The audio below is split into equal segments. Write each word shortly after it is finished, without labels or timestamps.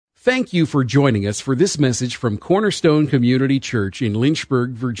Thank you for joining us for this message from Cornerstone Community Church in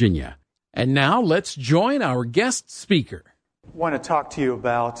Lynchburg, Virginia. And now let's join our guest speaker. I want to talk to you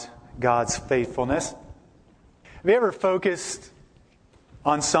about God's faithfulness. Have you ever focused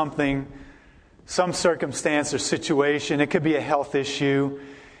on something, some circumstance or situation? It could be a health issue.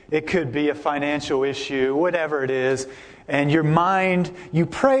 It could be a financial issue, whatever it is. And your mind, you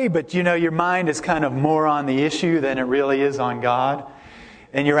pray, but your mind is kind of more on the issue than it really is on God.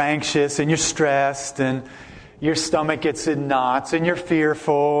 And you're anxious and you're stressed and your stomach gets in knots and you're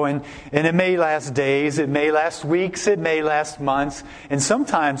fearful and it may last days, it may last weeks, it may last months, and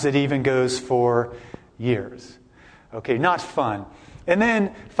sometimes it even goes for years. Okay, not fun. And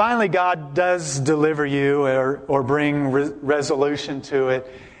then finally God does deliver you or bring resolution to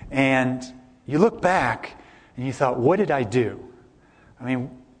it, and you look back and you thought, what did I do? I mean,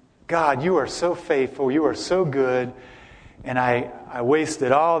 God, you are so faithful, you are so good. And I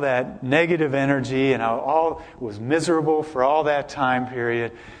wasted all that negative energy and I was miserable for all that time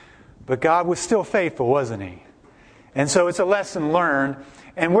period. But God was still faithful, wasn't He? And so it's a lesson learned.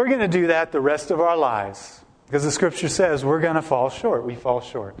 And we're going to do that the rest of our lives. Because the Scripture says we're going to fall short. We fall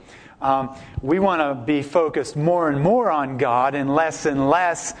short. We want to be focused more and more on God and less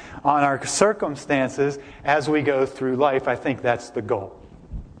on our circumstances as we go through life. I think that's the goal.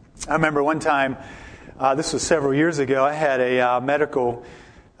 I remember one time, this was several years ago, I had a medical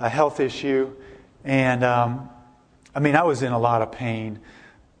health issue, and I was in a lot of pain,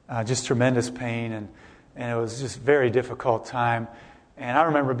 just tremendous pain, and it was just a very difficult time. And I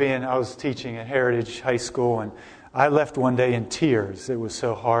remember I was teaching at Heritage High School, and I left one day in tears. It was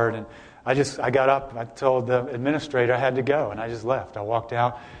so hard, and I got up, I told the administrator I had to go, and I just left. I walked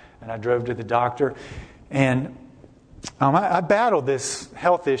out, and I drove to the doctor, and I battled this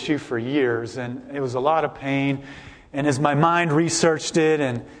health issue for years, and it was a lot of pain. And as my mind researched it,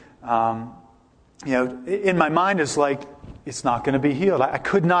 and in my mind it's like it's not going to be healed. I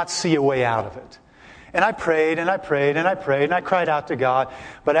could not see a way out of it, and I prayed and I prayed and I prayed and I cried out to God.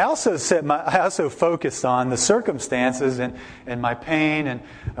 But I also focused on the circumstances and my pain, and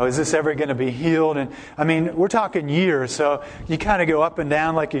is this ever going to be healed? And we're talking years, so you kind of go up and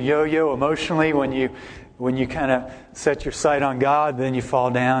down like a yo-yo emotionally when you kind of set your sight on God, then you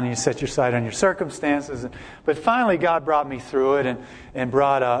fall down and you set your sight on your circumstances. But finally, God brought me through it and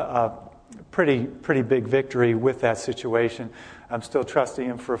brought a pretty big victory with that situation. I'm still trusting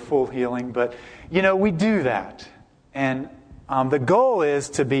Him for a full healing. But, we do that. And the goal is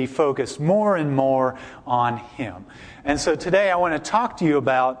to be focused more and more on Him. And so today I want to talk to you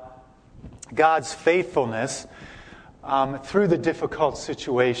about God's faithfulness through the difficult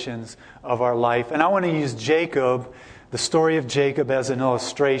situations of our life. And I want to use Jacob, the story of Jacob, as an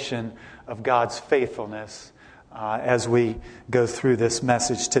illustration of God's faithfulness as we go through this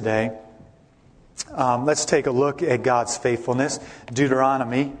message today. Let's take a look at God's faithfulness.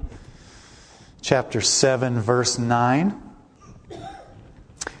 Deuteronomy chapter 7, verse 9. Okay,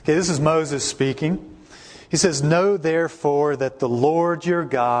 this is Moses speaking. He says, "Know therefore that the Lord your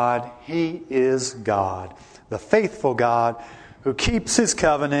God, He is God, the faithful God, who keeps His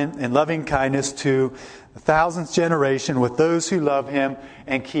covenant and loving kindness to the thousandth generation with those who love Him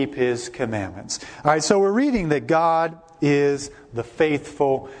and keep His commandments." All right, so we're reading that God is the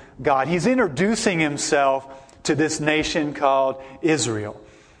faithful God. He's introducing Himself to this nation called Israel.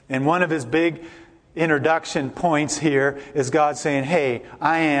 And one of His big introduction points here is God saying, hey,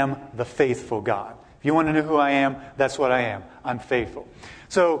 I am the faithful God. If you want to know who I am, that's what I am. I'm faithful.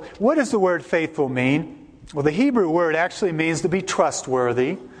 So what does the word faithful mean? Well, the Hebrew word actually means to be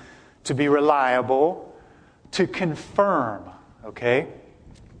trustworthy, to be reliable, to confirm. Okay?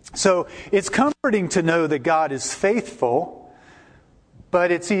 So it's comforting to know that God is faithful,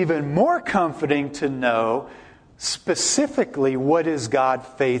 but it's even more comforting to know specifically what is God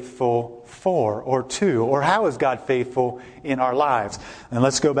faithful for or to, or how is God faithful in our lives. And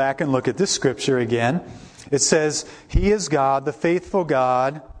let's go back and look at this scripture again. It says, He is God, the faithful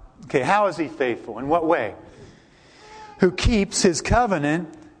God. Okay, how is He faithful? In what way? Who keeps His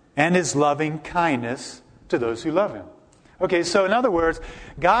covenant and His loving kindness to those who love Him. Okay, so in other words,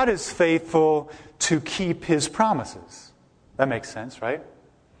 God is faithful to keep His promises. That makes sense, right?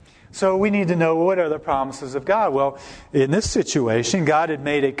 So we need to know, what are the promises of God? Well, in this situation, God had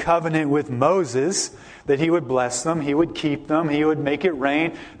made a covenant with Moses that He would bless them, He would keep them, He would make it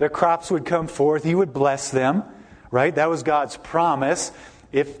rain, their crops would come forth, He would bless them, right? That was God's promise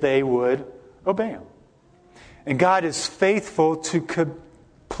if they would obey Him. And God is faithful to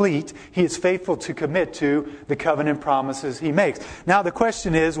complete, He is faithful to commit to the covenant promises He makes. Now the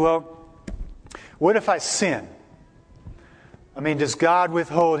question is, well, what if I sin? does God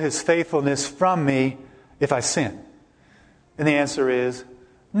withhold His faithfulness from me if I sin? And the answer is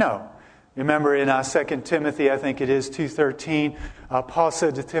no. Remember in 2 Timothy, I think it is 2:13, Paul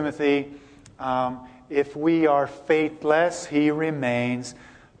said to Timothy, if we are faithless, he remains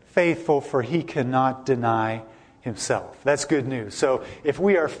faithful, for he cannot deny himself. That's good news. So if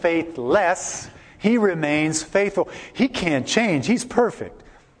we are faithless, he remains faithful. He can't change. He's perfect.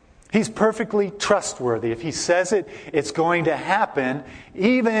 He's perfectly trustworthy. If he says it, it's going to happen,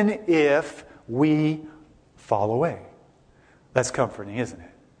 even if we fall away. That's comforting, isn't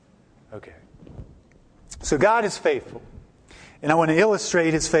it? Okay. So God is faithful. And I want to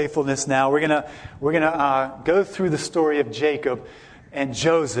illustrate His faithfulness now. We're gonna go through the story of Jacob and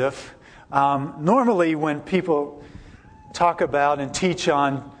Joseph. Normally when people talk about and teach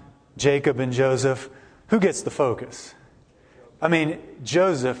on Jacob and Joseph, who gets the focus?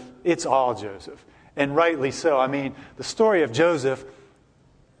 Joseph, it's all Joseph. And rightly so. The story of Joseph,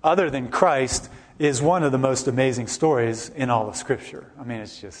 other than Christ, is one of the most amazing stories in all of Scripture.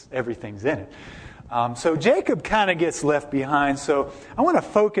 It's just, everything's in it. So Jacob kind of gets left behind. So I want to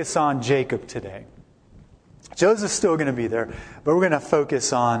focus on Jacob today. Joseph's still going to be there, but we're going to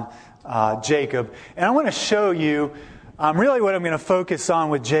focus on Jacob. And I want to show you, really what I'm going to focus on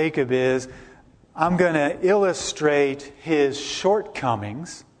with Jacob is, I'm going to illustrate his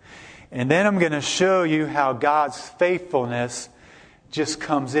shortcomings. And then I'm going to show you how God's faithfulness just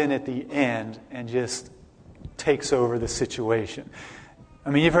comes in at the end and just takes over the situation.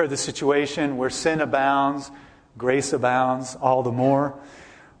 You've heard the situation where sin abounds, grace abounds all the more.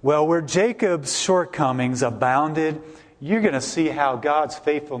 Well, where Jacob's shortcomings abounded, you're going to see how God's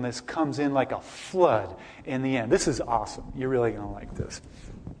faithfulness comes in like a flood in the end. This is awesome. You're really going to like this.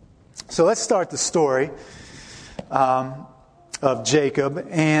 So let's start the story of Jacob.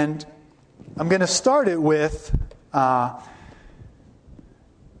 And I'm going to start it with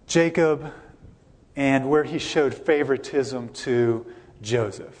Jacob and where he showed favoritism to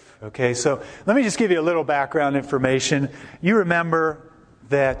Joseph. Okay, so let me just give you a little background information. You remember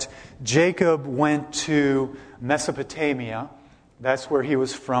that Jacob went to Mesopotamia. That's where he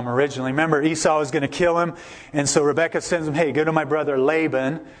was from originally. Remember, Esau was going to kill him, and so Rebekah sends him, hey, go to my brother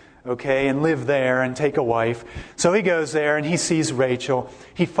Laban, okay, and live there and take a wife. So he goes there and he sees Rachel.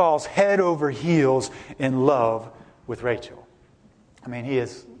 He falls head over heels in love with Rachel.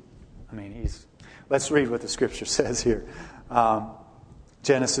 Let's read what the Scripture says here.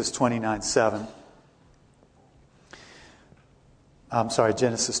 Genesis 29:7.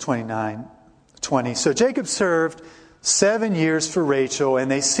 Genesis 29:20. So Jacob served 7 years for Rachel, and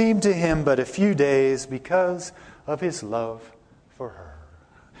they seemed to him but a few days because of his love for her.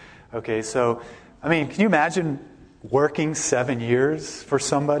 Okay, so, can you imagine working 7 years for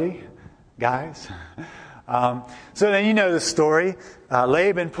somebody? Guys? So then you know the story.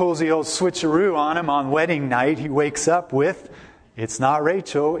 Laban pulls the old switcheroo on him on wedding night. He wakes up with, it's not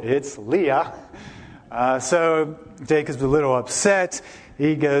Rachel, it's Leah. So Jacob's a little upset.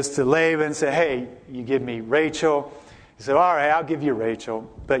 He goes to Laban and says, hey, you give me Rachel. He said, all right, I'll give you Rachel,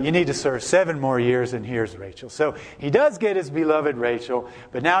 but you need to serve 7 more years, and here's Rachel. So he does get his beloved Rachel,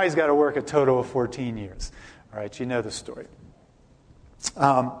 but now he's got to work a total of 14 years. All right, you know the story.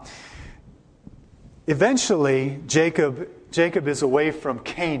 Eventually, Jacob is away from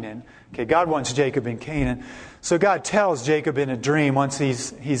Canaan. Okay, God wants Jacob in Canaan. So God tells Jacob in a dream, once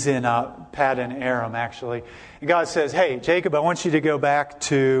he's in Paddan Aram, actually. And God says, hey, Jacob, I want you to go back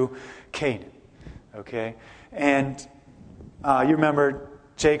to Canaan. Okay? And you remember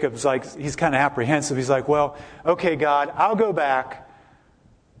Jacob's he's kind of apprehensive. He's like, well, okay, God, I'll go back.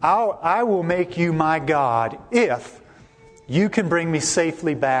 I will make you my God if you can bring me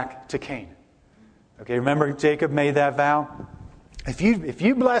safely back to Canaan. Okay, remember Jacob made that vow? If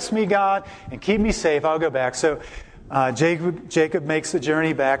you bless me, God, and keep me safe, I'll go back. So Jacob makes the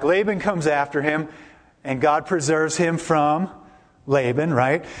journey back. Laban comes after him, and God preserves him from Laban,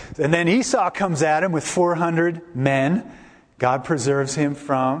 right? And then Esau comes at him with 400 men. God preserves him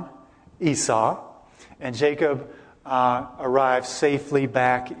from Esau. And Jacob arrives safely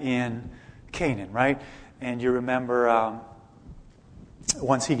back in Canaan, right? And you remember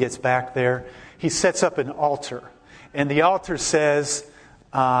once he gets back there, he sets up an altar. And the altar says,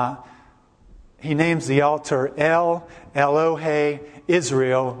 he names the altar El Elohe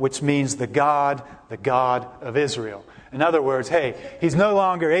Israel, which means the God of Israel. In other words, hey, he's no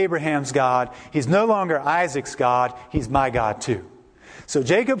longer Abraham's God. He's no longer Isaac's God. He's my God too. So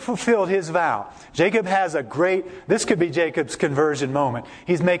Jacob fulfilled his vow. Jacob has this could be Jacob's conversion moment.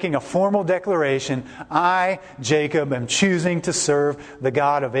 He's making a formal declaration. I, Jacob, am choosing to serve the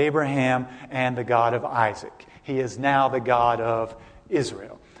God of Abraham and the God of Isaac. He is now the God of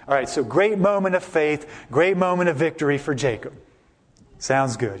Israel. All right, so great moment of faith, great moment of victory for Jacob.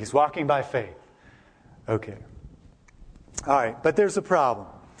 Sounds good. He's walking by faith. Okay. All right, but there's a problem.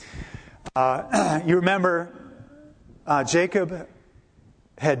 You remember Jacob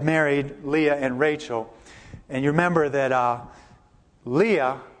had married Leah and Rachel, and you remember that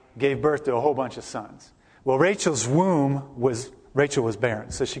Leah gave birth to a whole bunch of sons. Well, Rachel was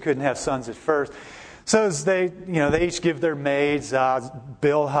barren, so she couldn't have sons at first. So as they each give their maids.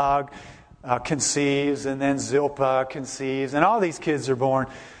 Bilhah conceives, and then Zilpah conceives, and all these kids are born.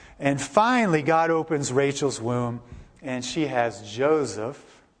 And finally, God opens Rachel's womb, and she has Joseph.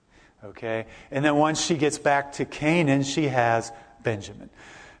 Okay, and then once she gets back to Canaan, she has Benjamin.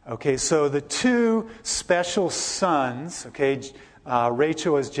 Okay, so the two special sons. Okay,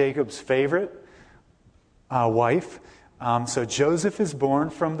 Rachel is Jacob's favorite wife. So Joseph is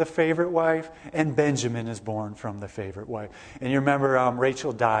born from the favorite wife, and Benjamin is born from the favorite wife. And you remember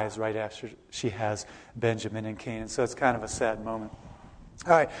Rachel dies right after she has Benjamin in Canaan. So it's kind of a sad moment.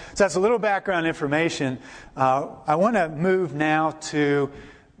 All right, so that's a little background information. I want to move now to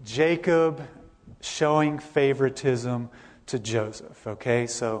Jacob showing favoritism to Joseph. Okay,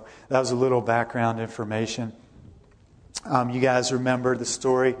 so that was a little background information. You guys remember the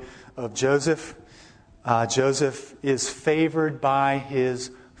story of Joseph. Joseph is favored by his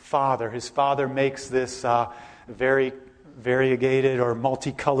father. His father makes this very variegated or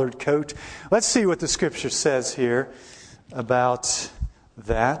multicolored coat. Let's see what the scripture says here about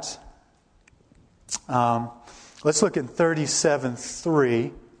that. Let's look at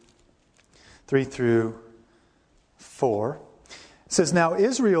 37:3 through 4. It says, "Now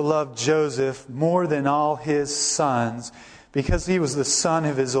Israel loved Joseph more than all his sons, because he was the son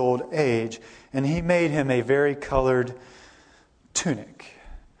of his old age, and he made him a varicolored tunic."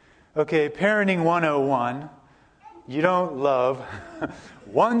 Okay, parenting 101. You don't love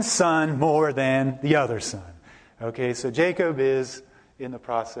one son more than the other son. Okay, so Jacob is in the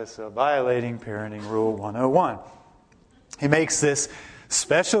process of violating parenting rule 101. He makes this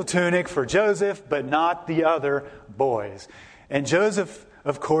special tunic for Joseph, but not the other boys. And Joseph,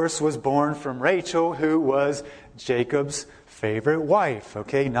 of course, was born from Rachel, who was Jacob's favorite wife.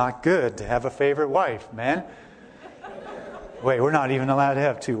 Okay, not good to have a favorite wife, man. Wait, we're not even allowed to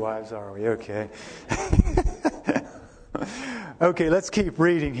have two wives, are we? Okay. Okay, let's keep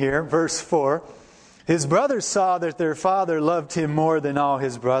reading here. Verse 4. "His brothers saw that their father loved him more than all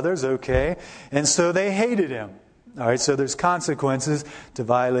his brothers." Okay, and so they hated him. All right, so there's consequences to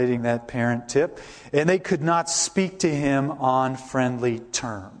violating that parent tip. "And they could not speak to him on friendly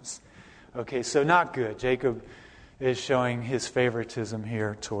terms." Okay, so not good. Jacob is showing his favoritism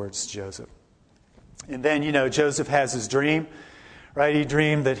here towards Joseph. And then, Joseph has his dream, right? He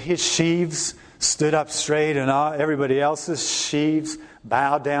dreamed that his sheaves stood up straight and everybody else's sheaves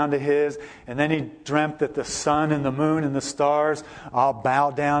bowed down to his. And then he dreamt that the sun and the moon and the stars all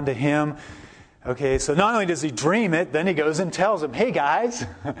bow down to him. Okay, so not only does he dream it, then he goes and tells them, "Hey guys,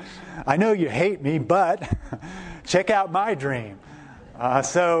 I know you hate me, but check out my dream."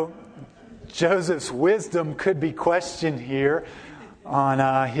 So Joseph's wisdom could be questioned here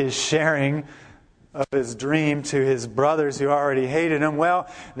on his sharing of his dream to his brothers who already hated him. Well,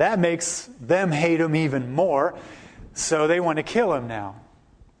 that makes them hate him even more, so they want to kill him now.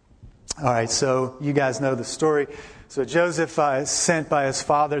 All right, so you guys know the story. So Joseph is sent by his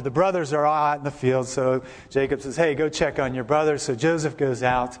father. The brothers are all out in the field, so Jacob says, "Hey, go check on your brothers." So Joseph goes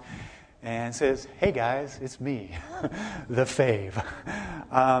out and says, "Hey guys, it's me, the fave."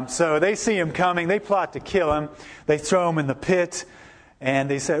 So they see him coming. They plot to kill him. They throw him in the pit, and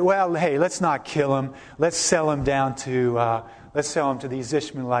they say, "Well, hey, let's not kill him. Let's sell him to these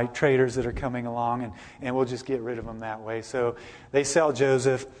Ishmaelite traders that are coming along, and we'll just get rid of him that way." So they sell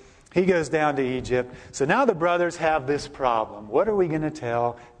Joseph. He goes down to Egypt. So now the brothers have this problem. What are we going to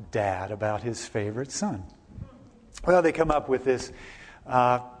tell Dad about his favorite son? Well, they come up with this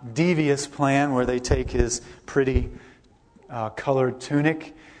devious plan where they take his pretty colored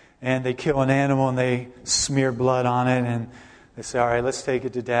tunic and they kill an animal and they smear blood on it, and they say, "All right, let's take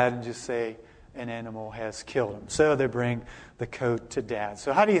it to Dad and just say an animal has killed him." So they bring the coat to Dad.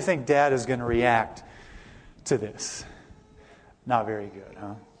 So how do you think Dad is going to react to this? Not very good,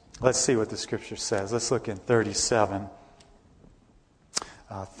 huh? Let's see what the scripture says. Let's look in 37,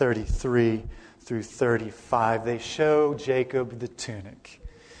 33 through 35. They show Jacob the tunic.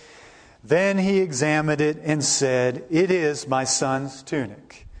 "Then he examined it and said, 'It is my son's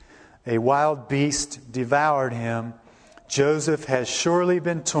tunic. A wild beast devoured him. Joseph has surely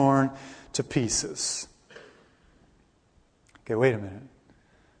been torn to pieces.'" Okay, wait a minute.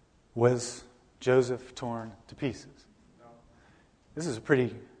 Was Joseph torn to pieces? This is a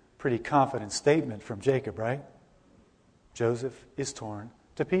pretty confident statement from Jacob, right? Joseph is torn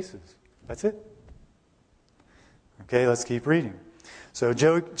to pieces. That's it. Okay, let's keep reading. So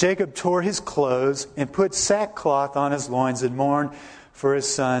Jacob tore his clothes and put sackcloth on his loins and mourned for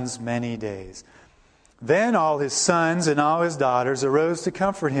his sons many days. Then all his sons and all his daughters arose to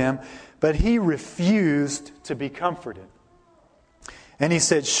comfort him, but he refused to be comforted. And he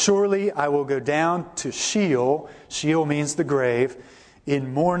said, "Surely I will go down to Sheol," Sheol means the grave,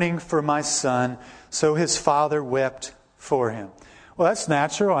 "in mourning for my son." So his father wept for him. Well, that's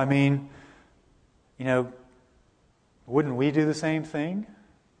natural. I mean, wouldn't we do the same thing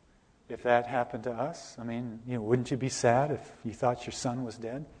if that happened to us? I mean, wouldn't you be sad if you thought your son was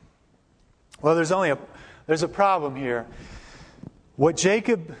dead? Well, there's a problem here. What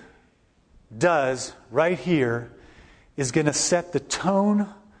Jacob does right here is going to set the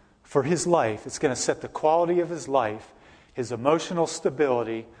tone for his life. It's going to set the quality of his life, his emotional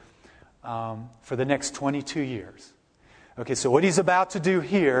stability for the next 22 years. Okay, so what he's about to do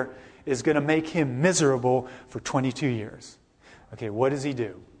here is going to make him miserable for 22 years. Okay, what does he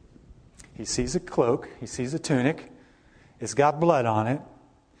do? He sees a cloak, he sees a tunic, it's got blood on it.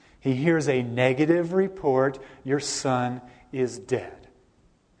 He hears a negative report, "Your son is dead."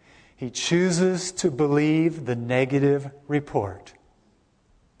 He chooses to believe the negative report.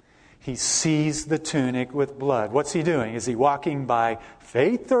 He sees the tunic with blood. What's he doing? Is he walking by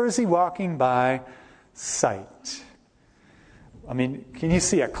faith or is he walking by sight? I mean, can you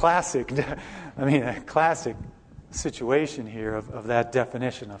see a classic situation here of that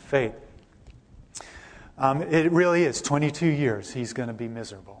definition of faith? It really is 22 years he's going to be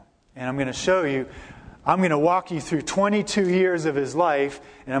miserable. And I'm going to show you, I'm going to walk you through 22 years of his life,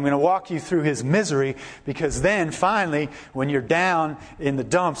 and I'm going to walk you through his misery, because then finally, when you're down in the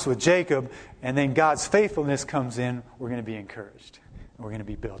dumps with Jacob, and then God's faithfulness comes in, we're going to be encouraged. We're going to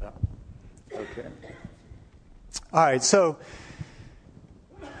be built up. Okay. All right, so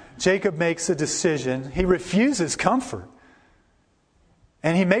Jacob makes a decision. He refuses comfort.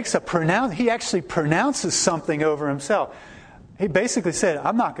 And he actually pronounces something over himself. He basically said,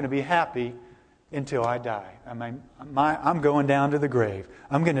 "I'm not going to be happy until I die. I'm going down to the grave.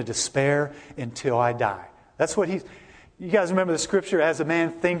 I'm going to despair until I die." That's what you guys remember the scripture, "As a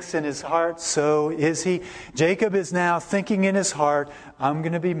man thinks in his heart, so is he." Jacob is now thinking in his heart, "I'm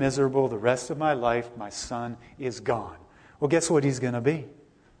going to be miserable the rest of my life. My son is gone." Well, guess what he's going to be?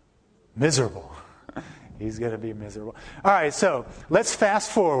 Miserable. He's going to be miserable. All right, so let's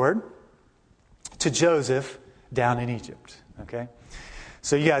fast forward to Joseph down in Egypt. Okay,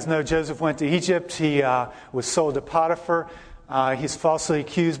 so you guys know Joseph went to Egypt. He was sold to Potiphar. He's falsely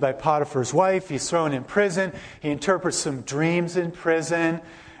accused by Potiphar's wife. He's thrown in prison. He interprets some dreams in prison.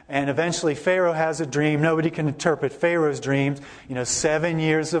 And eventually Pharaoh has a dream. Nobody can interpret Pharaoh's dreams. 7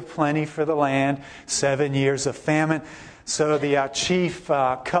 years of plenty for the land, 7 years of famine. So the chief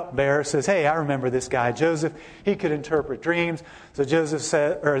cupbearer says, "Hey, I remember this guy, Joseph. He could interpret dreams." So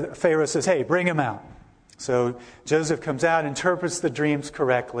Pharaoh says, "Hey, bring him out." So Joseph comes out, interprets the dreams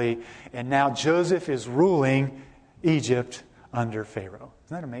correctly, and now Joseph is ruling Egypt under Pharaoh.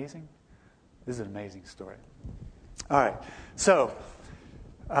 Isn't that amazing? This is an amazing story. All right, so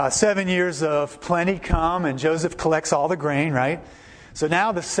 7 years of plenty come, and Joseph collects all the grain, right? So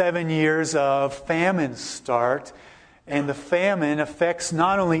now the 7 years of famine start. And the famine affects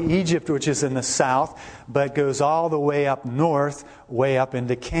not only Egypt, which is in the south, but goes all the way up north, way up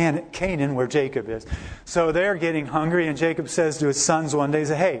into Canaan, where Jacob is. So they're getting hungry, and Jacob says to his sons one day,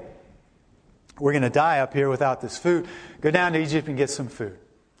 "Hey, we're going to die up here without this food. Go down to Egypt and get some food."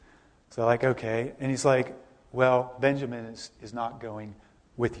 So like, okay. And he's like, "Well, Benjamin is not going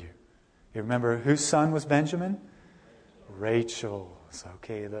with you." You remember whose son was Benjamin? Rachel's.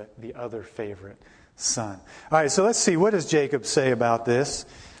 Okay, the other favorite son. All right, so let's see. What does Jacob say about this?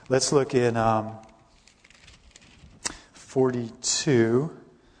 Let's look in 42,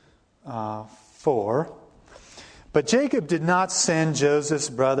 4. "But Jacob did not send Joseph's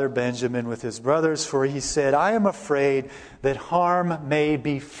brother Benjamin with his brothers, for he said, 'I am afraid that harm may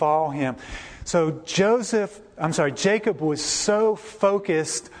befall him.'" So Jacob was so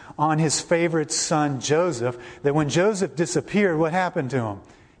focused on his favorite son Joseph that when Joseph disappeared, what happened to him?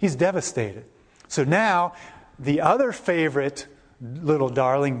 He's devastated. So now, the other favorite little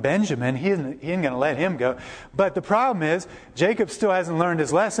darling, Benjamin, he ain't going to let him go. But the problem is, Jacob still hasn't learned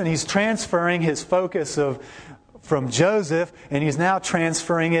his lesson. He's transferring his focus from Joseph, and he's now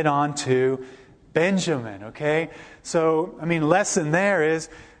transferring it on to Benjamin, okay? So, lesson there is,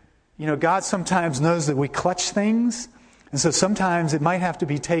 God sometimes knows that we clutch things, And so sometimes it might have to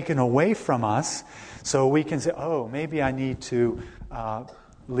be taken away from us so we can say, oh, maybe I need to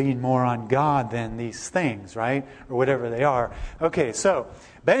lean more on God than these things, right? Or whatever they are. Okay, so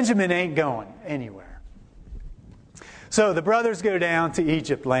Benjamin ain't going anywhere. So the brothers go down to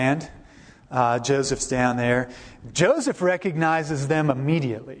Egypt land. Joseph's down there. Joseph recognizes them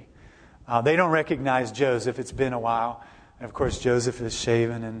immediately. They don't recognize Joseph. It's been a while. And of course, Joseph is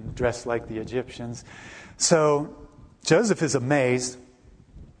shaven and dressed like the Egyptians. So Joseph is amazed.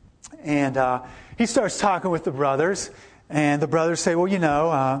 And he starts talking with the brothers. And the brothers say, well, you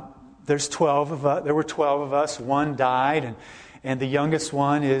know, there's 12 of us. There were 12 of us. One died. And the youngest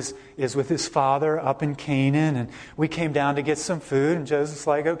one is with his father up in Canaan. And we came down to get some food. And Joseph's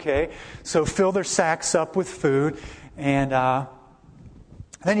like, okay. So fill their sacks up with food. And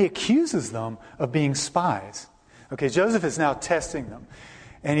then he accuses them of being spies. Okay, Joseph is now testing them.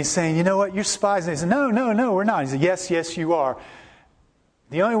 And he's saying, you know what, you're spies. And they say, no, we're not. He said, yes, you are.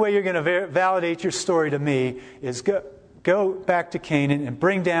 The only way you're going to validate your story to me is go back to Canaan and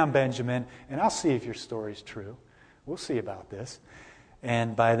bring down Benjamin, and I'll see if your story's true. We'll see about this.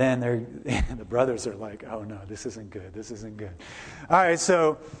 And by then, the brothers are like, oh no, this isn't good. All right,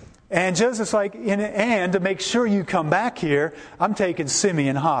 and Joseph's like, and to make sure you come back here, I'm taking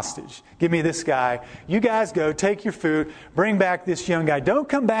Simeon hostage. Give me this guy. You guys go, take your food, bring back this young guy. Don't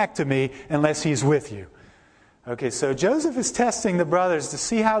come back to me unless he's with you. Okay, so Joseph is testing the brothers to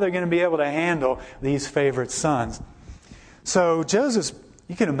see how they're going to be able to handle these favorite sons. So Joseph,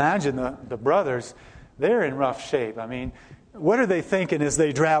 you can imagine the brothers, they're in rough shape. I mean, what are they thinking as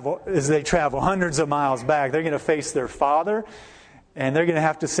they travel hundreds of miles back? They're going to face their father, and they're going to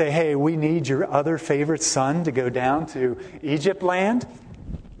have to say, hey, we need your other favorite son to go down to Egypt land.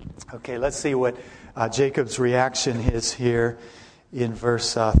 Okay, let's see what Jacob's reaction is here in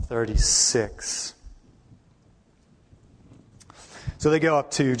verse 36. So they go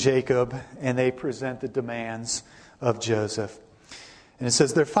up to Jacob, and they present the demands of Joseph. And it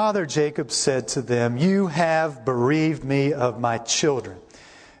says, their father Jacob said to them, you have bereaved me of my children.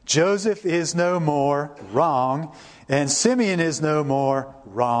 Joseph is no more wrong, and Simeon is no more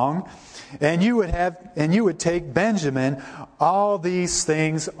wrong, and you would take Benjamin. All these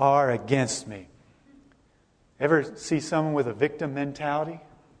things are against me. Ever see someone with a victim mentality?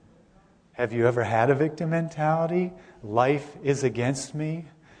 Have you ever had a victim mentality? Life is against me.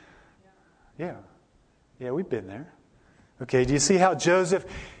 Yeah, we've been there. Okay, do you see how Jacob's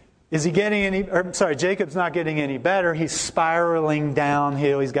not getting any better. He's spiraling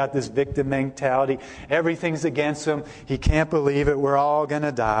downhill. He's got this victim mentality. Everything's against him. He can't believe it. We're all going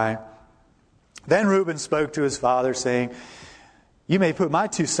to die. Then Reuben spoke to his father, saying, you may put my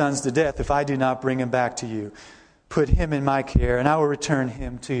 2 sons to death if I do not bring him back to you. Put him in my care, and I will return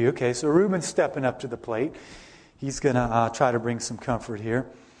him to you. Okay, so Reuben's stepping up to the plate. He's going to try to bring some comfort here.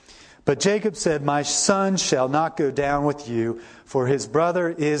 But Jacob said, my son shall not go down with you, for his brother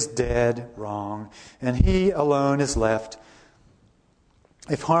is dead wrong, and he alone is left.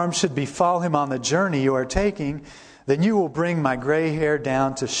 If harm should befall him on the journey you are taking, then you will bring my gray hair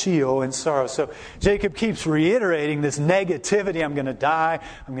down to Sheol in sorrow. So Jacob keeps reiterating this negativity. I'm going to die.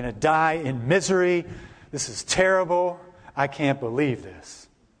 I'm going to die in misery. This is terrible. I can't believe this.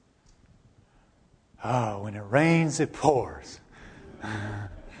 Oh, when it rains, it pours.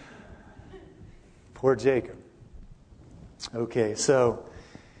 Poor Jacob. Okay, so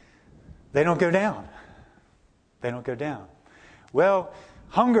they don't go down. Well,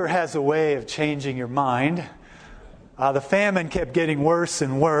 hunger has a way of changing your mind. The famine kept getting worse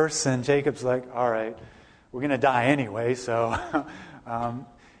and worse, and Jacob's like, all right, we're going to die anyway. So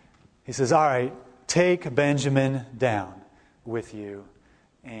he says, all right, take Benjamin down with you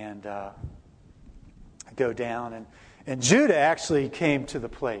and go down. And Judah actually came to the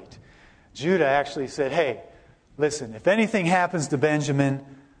plate. Judah actually said, hey, listen, if anything happens to Benjamin,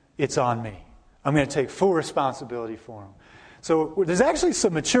 it's on me. I'm going to take full responsibility for him. So there's actually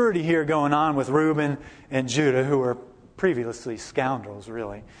some maturity here going on with Reuben and Judah, who were previously scoundrels,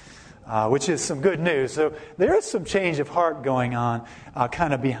 really, which is some good news. So there is some change of heart going on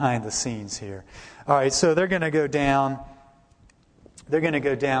kind of behind the scenes here. All right, so they're going to go down. They're going to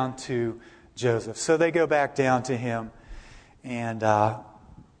go down to Joseph. So they go back down to him, and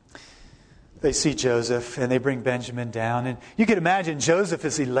they see Joseph, and they bring Benjamin down. And you can imagine Joseph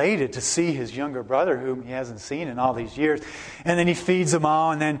is elated to see his younger brother, whom he hasn't seen in all these years. And then he feeds them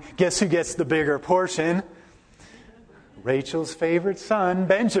all, and then guess who gets the bigger portion? Rachel's favorite son,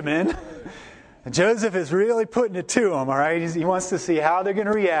 Benjamin. And Joseph is really putting it to him, all right? He wants to see how they're going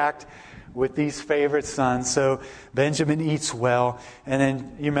to react with these favorite sons. So Benjamin eats well. And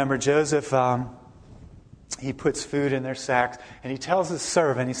then you remember Joseph he puts food in their sacks, and he tells his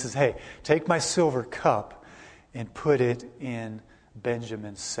servant, he says, hey, take my silver cup and put it in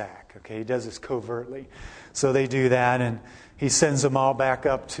Benjamin's sack. Okay, he does this covertly. So they do that, and he sends them all back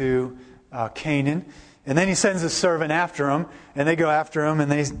up to Canaan. And then he sends his servant after them, and they go after him,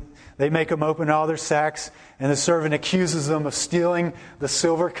 and they make them open all their sacks, and the servant accuses them of stealing the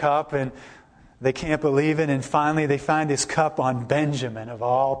silver cup, and they can't believe it, and finally they find this cup on Benjamin, of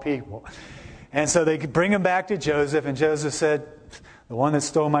all people. And so they bring him back to Joseph, and Joseph said, the one that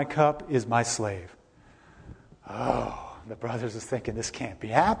stole my cup is my slave. Oh, the brothers are thinking, this can't be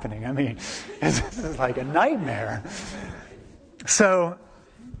happening. I mean, this is like a nightmare. So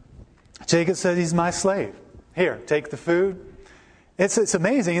Jacob said, he's my slave. Here, take the food. It's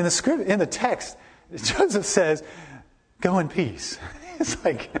amazing. In the script, in the text, Joseph says, go in peace. It's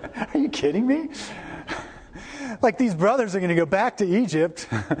like, are you kidding me? Like these brothers are going to go back to Egypt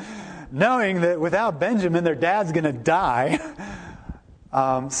knowing that without Benjamin, their dad's going to die.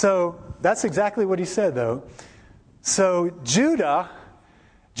 So that's exactly what he said, though. So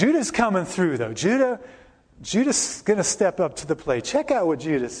Judah's coming through, though. Judah's going to step up to the plate. Check out what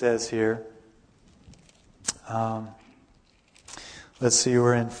Judah says here. Let's see,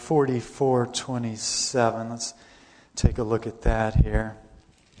 we're in 44:27. Let's take a look at that here.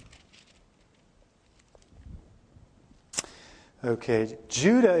 Okay,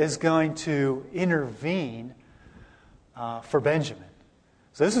 Judah is going to intervene for Benjamin.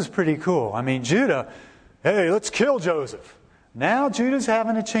 So this is pretty cool. I mean, Judah, hey, let's kill Joseph. Now Judah's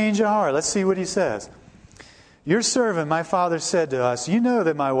having a change of heart. Let's see what he says. Your servant, my father, said to us, you know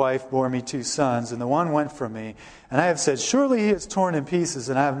that my wife bore me 2 sons, and the one went from me. And I have said, surely he is torn in pieces,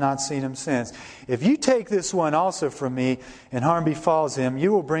 and I have not seen him since. If you take this one also from me, and harm befalls him,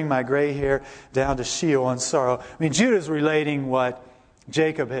 you will bring my gray hair down to Sheol in sorrow. I mean, Judah's relating what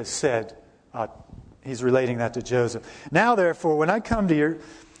Jacob has said. He's relating that to Joseph. Now, therefore, when I come to your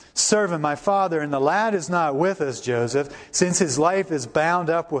servant, my father, and the lad is not with us, Joseph, since his life is bound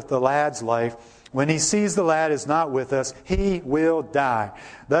up with the lad's life, when he sees the lad is not with us, he will die.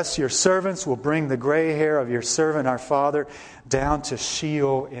 Thus your servants will bring the gray hair of your servant, our father, down to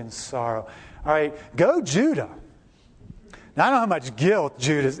Sheol in sorrow. All right, go Judah. Now, I don't know how much guilt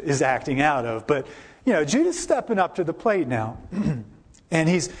Judah is acting out of, but, Judah's stepping up to the plate now. And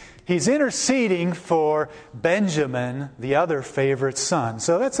he's interceding for Benjamin, the other favorite son.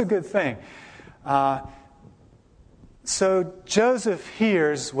 So that's a good thing. So Joseph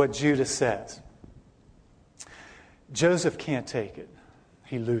hears what Judah says. Joseph can't take it.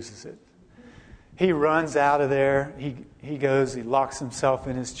 He loses it. He runs out of there. He goes, he locks himself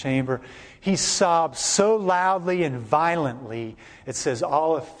in his chamber. He sobs so loudly and violently, it says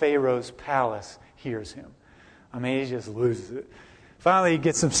all of Pharaoh's palace hears him. I mean, he just loses it. Finally, he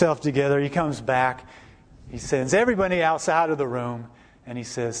gets himself together. He comes back. He sends everybody else out of the room. And he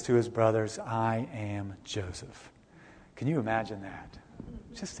says to his brothers, I am Joseph. Can you imagine that?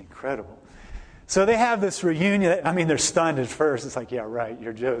 Just incredible. So they have this reunion. I mean, they're stunned at first. It's like, yeah, right,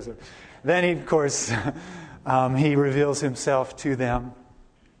 you're Joseph. Then, he, of course, he reveals himself to them.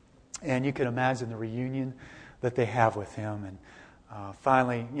 And you can imagine the reunion that they have with him. And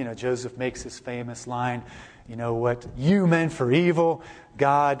finally, Joseph makes his famous line, what you meant for evil,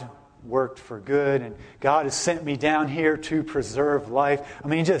 God worked for good. And God has sent me down here to preserve life. I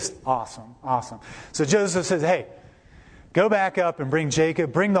mean, just awesome, awesome. So Joseph says, hey, go back up and bring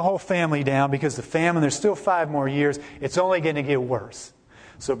Jacob, bring the whole family down, because the famine, there's still 5 more years. It's only going to get worse.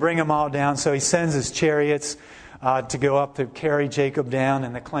 So bring them all down. So he sends his chariots to go up to carry Jacob down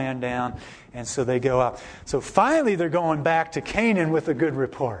and the clan down. And so they go up. So finally they're going back to Canaan with a good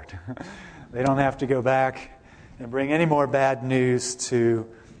report. They don't have to go back and bring any more bad news to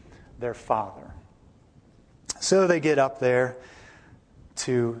their father. So they get up there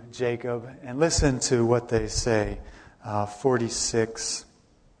to Jacob and listen to what they say.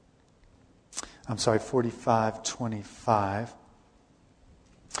 45:25.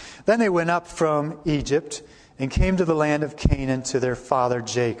 Then they went up from Egypt and came to the land of Canaan to their father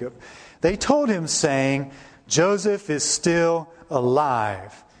Jacob. They told him, saying, Joseph is still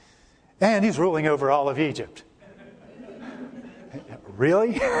alive, and he's ruling over all of Egypt.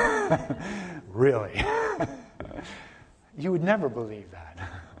 Really? Really? You would never believe that.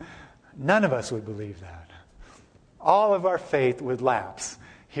 None of us would believe that. All of our faith would lapse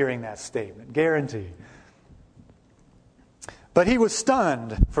hearing that statement. Guaranteed. But he was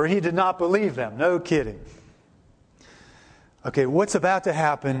stunned, for he did not believe them. No kidding. Okay, what's about to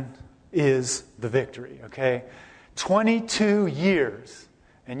happen is the victory, okay? 22 years.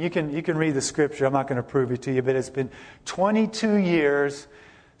 And you can read the scripture. I'm not going to prove it to you, but it's been 22 years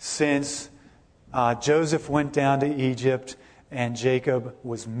since Joseph went down to Egypt, and Jacob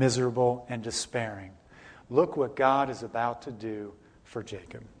was miserable and despairing. Look what God is about to do for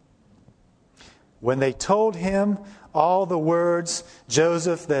Jacob. When they told him all the words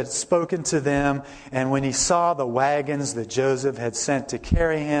Joseph had spoken to them, and when he saw the wagons that Joseph had sent to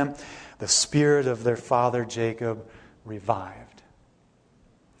carry him, the spirit of their father Jacob revived.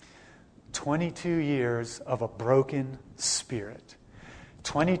 22 years of a broken spirit.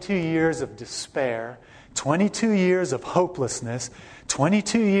 22 years of despair. 22 years of hopelessness.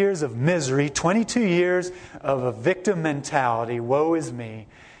 22 years of misery. 22 years of a victim mentality. Woe is me.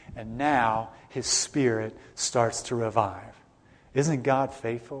 And now his spirit starts to revive. Isn't God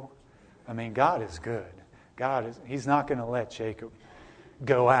faithful? I mean, God is good. He's not going to let Jacob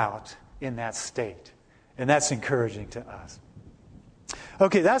go out in that state. And that's encouraging to us.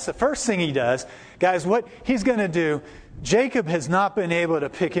 Okay, that's the first thing he does. Guys, what he's going to do, Jacob has not been able to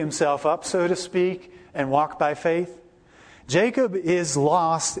pick himself up, so to speak, and walk by faith. Jacob is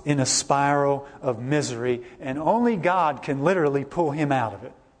lost in a spiral of misery, and only God can literally pull him out of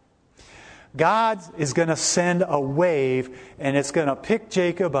it. God is going to send a wave, and it's going to pick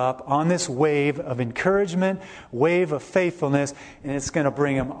Jacob up on this wave of encouragement, wave of faithfulness, and it's going to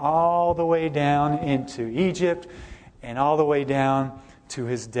bring him all the way down into Egypt and all the way down to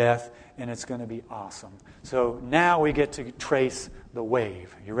his death, and it's going to be awesome. So now we get to trace the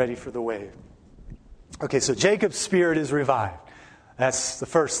wave. You ready for the wave? Okay, so Jacob's spirit is revived. That's the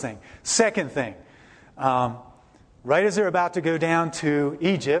first thing. Second thing, right as they're about to go down to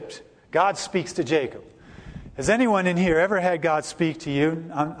Egypt, God speaks to Jacob. Has anyone in here ever had God speak to you?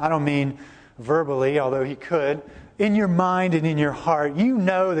 I don't mean verbally, although he could. In your mind and in your heart, you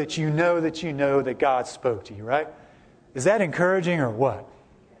know that God spoke to you, right? Is that encouraging or what?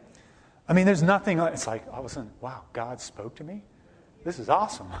 I mean, there's nothing, it's like all of a sudden, wow, God spoke to me? This is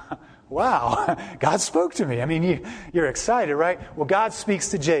awesome. Wow, God spoke to me. I mean, you're excited, right? Well, God speaks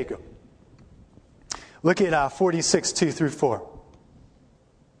to Jacob. Look at 46, 2 through 4.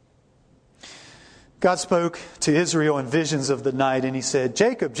 God spoke to Israel in visions of the night, and he said,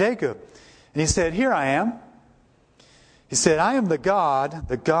 Jacob, Jacob. And he said, here I am. He said, I am the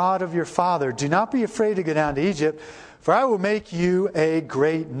God of your father. Do not be afraid to go down to Egypt, for I will make you a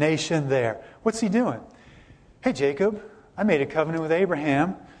great nation there. What's he doing? Hey, Jacob, I made a covenant with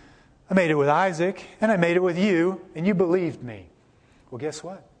Abraham. I made it with Isaac, and I made it with you, and you believed me. Well, guess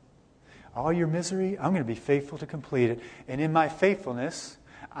what? All your misery, I'm going to be faithful to complete it. And in my faithfulness,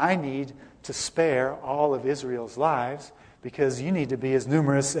 I need to spare all of Israel's lives because you need to be as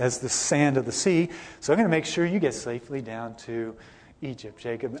numerous as the sand of the sea. So I'm going to make sure you get safely down to Egypt.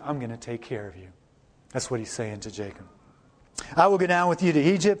 Jacob, I'm going to take care of you. That's what he's saying to Jacob. I will go down with you to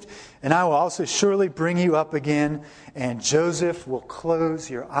Egypt, and I will also surely bring you up again, and Joseph will close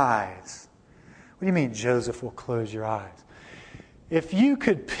your eyes. What do you mean Joseph will close your eyes? If you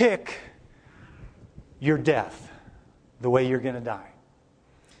could pick your death, the way you're going to die,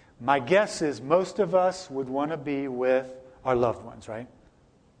 my guess is most of us would want to be with our loved ones, right?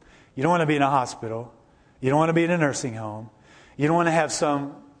 You don't want to be in a hospital. You don't want to be in a nursing home. You don't want to have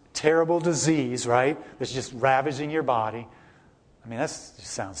some terrible disease, right, that's just ravaging your body. I mean, that just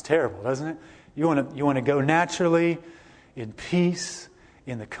sounds terrible, doesn't it? You want to go naturally, in peace,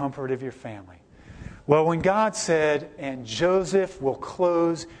 in the comfort of your family. Well, when God said, and Joseph will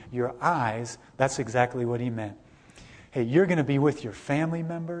close your eyes, that's exactly what he meant. Hey, you're going to be with your family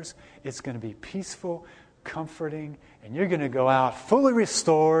members. It's going to be peaceful, comforting, and you're going to go out fully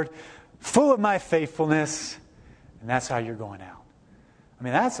restored, full of my faithfulness, and that's how you're going out. I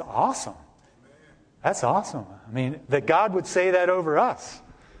mean, that's awesome. That's awesome. I mean, that God would say that over us.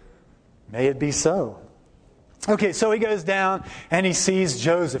 May it be so. Okay, so he goes down and he sees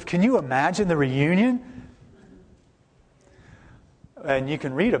Joseph. Can you imagine the reunion? And you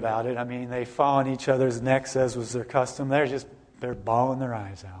can read about it. I mean, they fall on each other's necks as was their custom. They're bawling their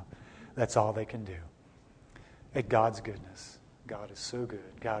eyes out. That's all they can do. At God's goodness. God is so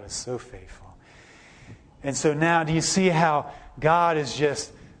good. God is so faithful. And so now, do you see how God is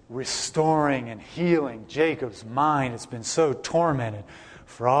just restoring and healing Jacob's mind? It's been so tormented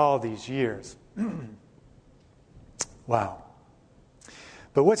for all these years. Wow.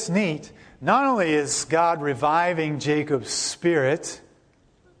 But what's neat, not only is God reviving Jacob's spirit,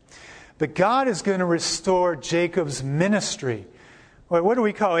 but God is going to restore Jacob's ministry. Well, what do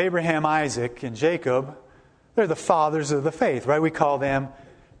we call Abraham, Isaac, and Jacob? They're the fathers of the faith, right? We call them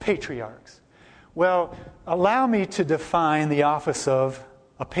patriarchs. Well, allow me to define the office of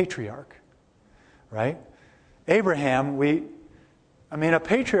a patriarch, right? Abraham, a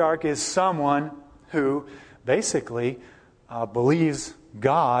patriarch is someone who basically believes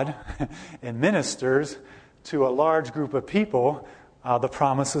God and ministers to a large group of people the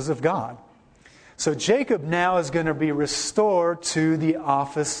promises of God. So Jacob now is going to be restored to the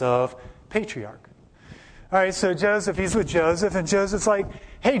office of patriarch. All right, so he's with Joseph, and Joseph's like,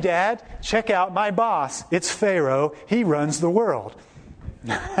 hey, Dad, check out my boss. It's Pharaoh. He runs the world.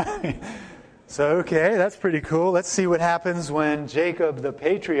 So, okay, that's pretty cool. Let's see what happens when Jacob, the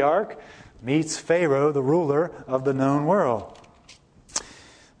patriarch, meets Pharaoh, the ruler of the known world.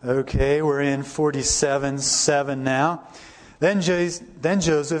 Okay, we're in 47:7 now. Then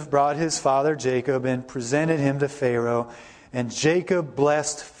Joseph brought his father Jacob and presented him to Pharaoh, and Jacob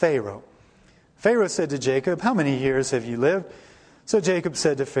blessed Pharaoh. Pharaoh said to Jacob, how many years have you lived? So Jacob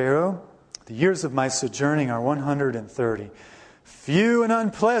said to Pharaoh, the years of my sojourning are 130. Few and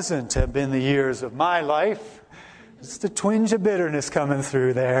unpleasant have been the years of my life. Just a twinge of bitterness coming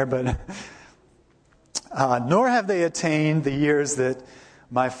through there, but nor have they attained the years that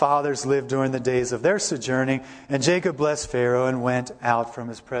my fathers lived during the days of their sojourning. And Jacob blessed Pharaoh and went out from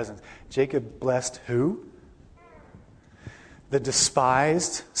his presence. Jacob blessed who? The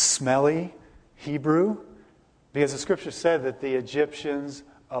despised, smelly Hebrew, because the scripture said that the Egyptians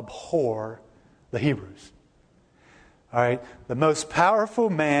abhor the Hebrews. All right, the most powerful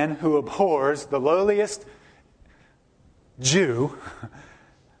man who abhors the lowliest Jew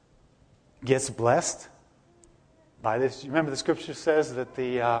gets blessed by this. You remember the scripture says that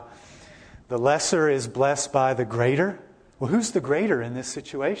the lesser is blessed by the greater. Well, who's the greater in this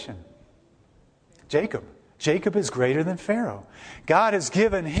situation? Jacob. Jacob is greater than Pharaoh. God has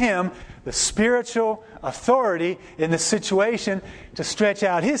given him the spiritual authority in the situation to stretch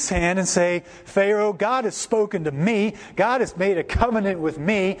out his hand and say, Pharaoh, God has spoken to me. God has made a covenant with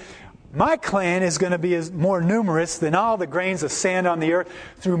me. My clan is going to be more numerous than all the grains of sand on the earth.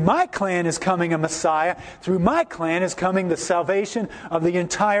 Through my clan is coming a Messiah. Through my clan is coming the salvation of the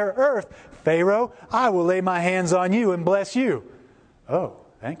entire earth. Pharaoh, I will lay my hands on you and bless you. Oh,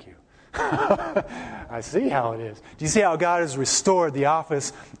 thank you. I see how it is. Do you see how God has restored the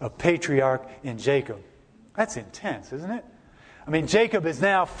office of patriarch in Jacob? That's intense, isn't it? I mean, Jacob is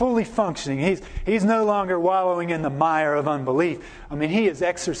now fully functioning. He's no longer wallowing in the mire of unbelief. I mean, he is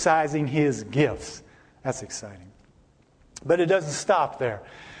exercising his gifts. That's exciting. But it doesn't stop there.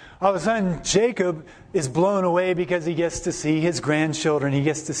 All of a sudden, Jacob is blown away because he gets to see his grandchildren. He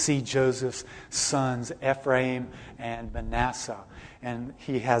gets to see Joseph's sons, Ephraim and Manasseh. And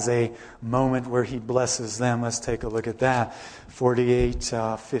he has a moment where he blesses them. Let's take a look at that.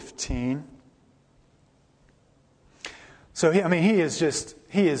 48:15. So,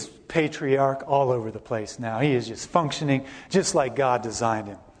 he is patriarch all over the place now. He is just functioning just like God designed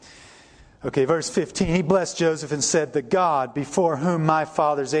him. Okay, verse 15. He blessed Joseph and said, the God before whom my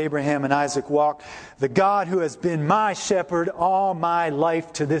fathers Abraham and Isaac walked, the God who has been my shepherd all my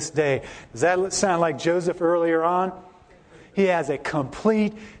life to this day. Does that sound like Joseph earlier on? He has a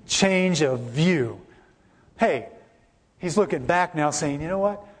complete change of view. Hey, he's looking back now saying, you know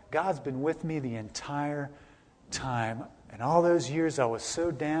what? God's been with me the entire time. And all those years I was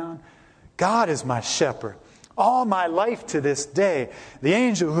so down. God is my shepherd. All my life to this day. The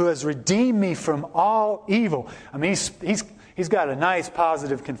angel who has redeemed me from all evil. I mean, he's got a nice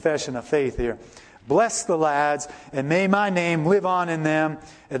positive confession of faith here. Bless the lads, and may my name live on in them,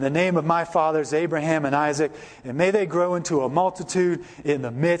 in the name of my fathers Abraham and Isaac, and may they grow into a multitude in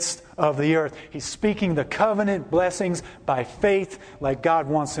the midst of the earth. He's speaking the covenant blessings by faith like God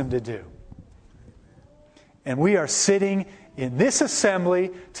wants him to do. And we are sitting in this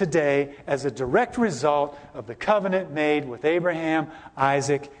assembly today as a direct result of the covenant made with Abraham,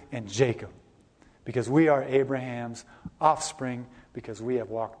 Isaac, and Jacob. Because we are Abraham's offspring, because we have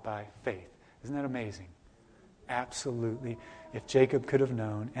walked by faith. Isn't that amazing? Absolutely. If Jacob could have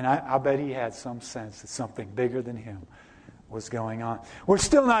known, and I'll bet he had some sense that something bigger than him was going on. We're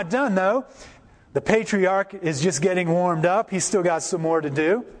still not done, though. The patriarch is just getting warmed up. He's still got some more to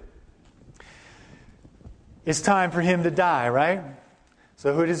do. It's time for him to die, right?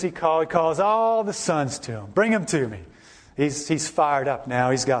 So who does he call? He calls all the sons to him. Bring them to me. He's fired up now.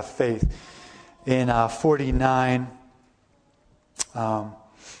 He's got faith. In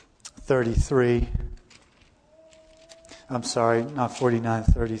 33. I'm sorry, not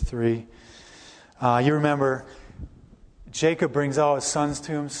 49:33. You remember, Jacob brings all his sons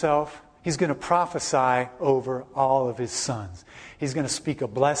to himself. He's going to prophesy over all of his sons. He's going to speak a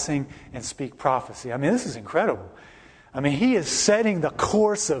blessing and speak prophecy. I mean, this is incredible. I mean, he is setting the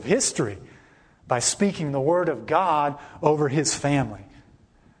course of history by speaking the word of God over his family.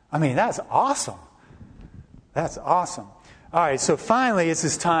 I mean, that's awesome. That's awesome. All right, so finally it's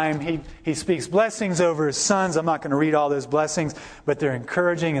his time. He speaks blessings over his sons. I'm not going to read all those blessings, but they're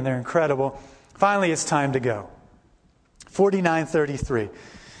encouraging and they're incredible. Finally, it's time to go. 49:33.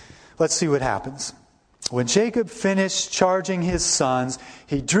 Let's see what happens. When Jacob finished charging his sons,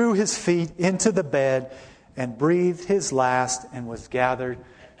 he drew his feet into the bed and breathed his last and was gathered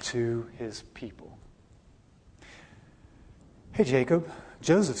to his people. Hey, Jacob,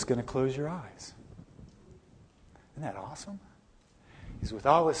 Joseph's going to close your eyes. Isn't that awesome? He's with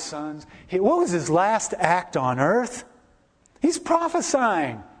all his sons. What was his last act on earth? He's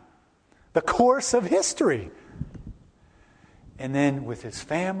prophesying the course of history. And then with his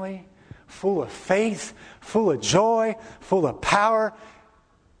family, full of faith, full of joy, full of power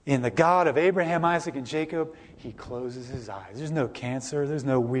in the God of Abraham, Isaac, and Jacob, he closes his eyes. There's no cancer. There's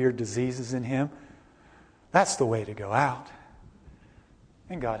no weird diseases in him. That's the way to go out.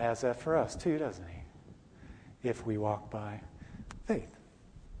 And God has that for us too, doesn't he? If we walk by faith.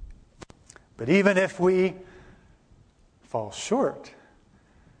 But even if we fall short,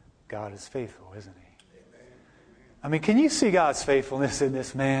 God is faithful, isn't he? I mean, can you see God's faithfulness in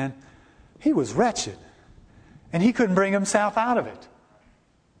this man? He was wretched, and he couldn't bring himself out of it.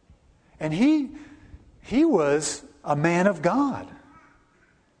 And he was a man of God.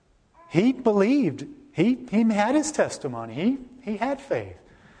 He believed. He had his testimony. He had faith.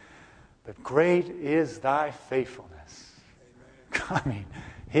 But great is thy faithfulness. I mean,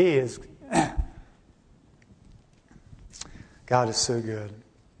 he is... God is so good.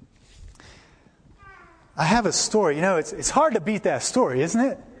 I have a story. You know, it's hard to beat that story, isn't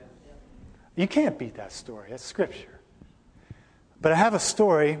it? You can't beat that story. That's Scripture. But I have a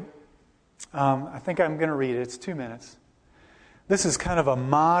story. I think I'm going to read it. It's 2 minutes. This is kind of a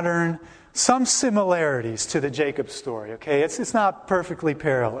modern, some similarities to the Jacob story, okay? It's not perfectly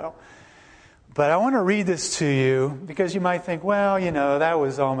parallel. But I want to read this to you because you might think, well, you know, that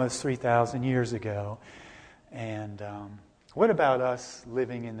was almost 3,000 years ago. And what about us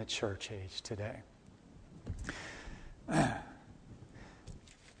living in the church age today?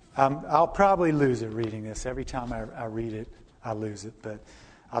 I'll probably lose it reading this. Every time I read it, I lose it. But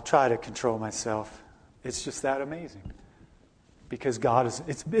I'll try to control myself. It's just that amazing. Because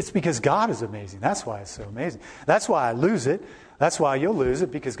it's because God is amazing. That's why it's so amazing. That's why I lose it. That's why you'll lose it,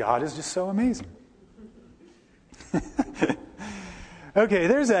 because God is just so amazing. Okay,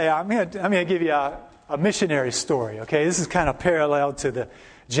 I'm going to give you a missionary story. Okay, this is kind of parallel to the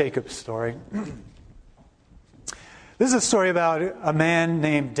Jacob story. This is a story about a man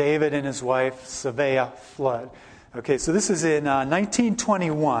named David and his wife, Savea Flood. Okay, so this is in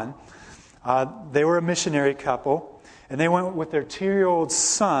 1921. They were a missionary couple, and they went with their 2-year-old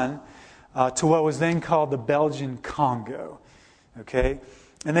son to what was then called the Belgian Congo. Okay,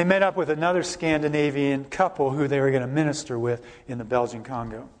 and they met up with another Scandinavian couple who they were going to minister with in the Belgian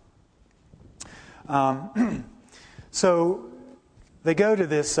Congo. So they go to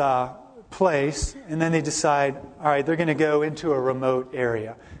this place, and then they decide, all right, they're going to go into a remote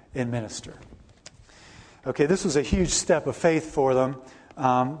area and minister. Okay, this was a huge step of faith for them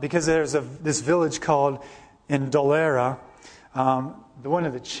because there's this village called Ndolera. One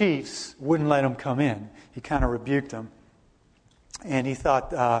of the chiefs wouldn't let them come in. He kind of rebuked them. And he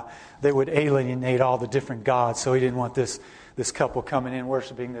thought they would alienate all the different gods, so he didn't want this couple coming in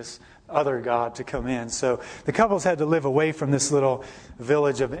worshiping this other god to come in. So the couples had to live away from this little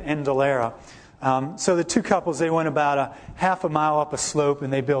village of Ndolera. So the two couples, they went about a half a mile up a slope,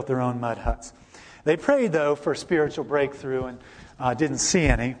 and they built their own mud huts. They prayed, though, for spiritual breakthrough and didn't see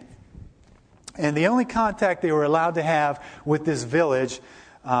any. And the only contact they were allowed to have with this village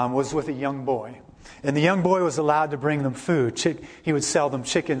was with a young boy. And the young boy was allowed to bring them food. He would sell them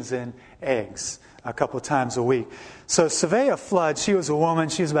chickens and eggs a couple of times a week. So Savea Flood, she was a woman.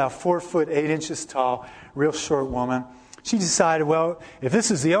 She was about 4 foot 8 inches tall, real short woman. She decided, well, if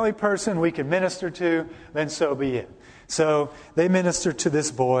this is the only person we can minister to, then so be it. So they minister to this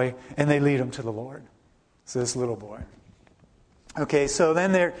boy, and they lead him to the Lord. So this little boy. Okay, so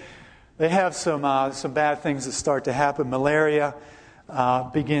then they have some bad things that start to happen. Malaria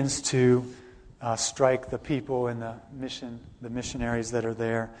begins to strike the people in the missionaries that are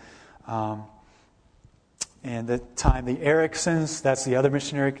there. And the time the Ericksons, that's the other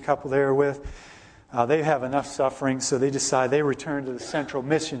missionary couple they were with, they have enough suffering, so they decide they return to the central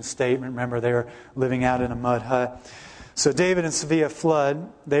mission statement. Remember, they were living out in a mud hut. So David and Savea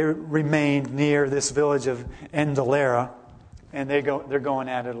Flood, they remained near this village of Ndolera, and they're going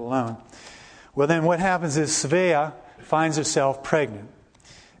at it alone. Well, then what happens is Savea finds herself pregnant,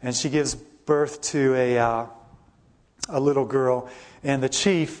 and she gives birth to a little girl, and the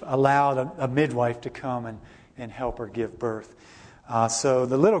chief allowed a midwife to come and and help her give birth. So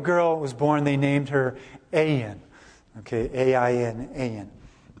the little girl was born. They named her Ayin. Okay, A-I-N, Ayin.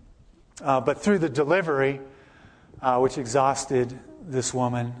 But through the delivery, which exhausted this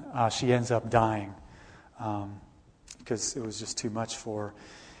woman, she ends up dying because it was just too much for her.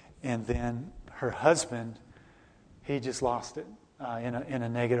 And then her husband, he just lost it in a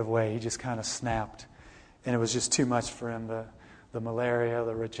negative way. He just kind of snapped. And it was just too much for him, the malaria,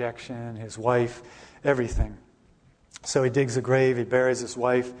 the rejection, his wife, everything. So he digs a grave, he buries his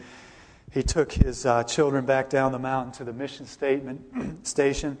wife. He took his children back down the mountain to the mission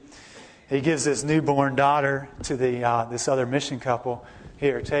station. He gives his newborn daughter to this other mission couple.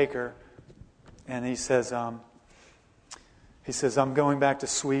 Here, take her. And he says, I'm going back to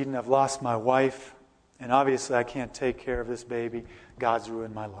Sweden. I've lost my wife. And obviously I can't take care of this baby. God's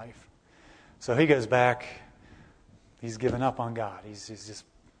ruined my life. So he goes back. He's given up on God. He's just,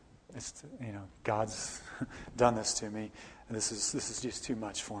 God's done this to me. And this is just too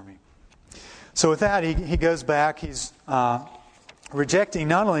much for me. So with that, he goes back. He's rejecting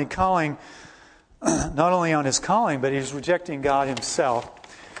not only on his calling, but he's rejecting God himself.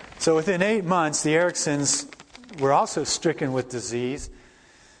 So within 8 months, the Ericksons were also stricken with disease,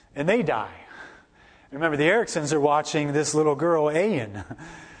 and they die. Remember, the Ericksons are watching this little girl, Ayin.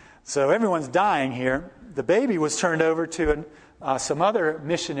 So everyone's dying here. The baby was turned over to some other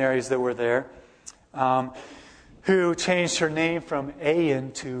missionaries that were there, who changed her name from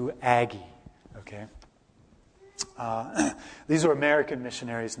Ayin to Aggie. Okay, these were American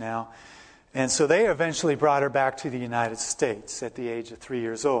missionaries now. And so they eventually brought her back to the United States at the age of 3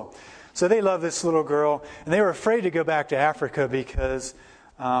 years old. So they loved this little girl, and they were afraid to go back to Africa because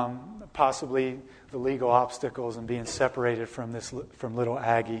possibly the legal obstacles and being separated from little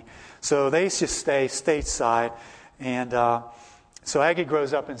Aggie. So they just stay stateside. And so Aggie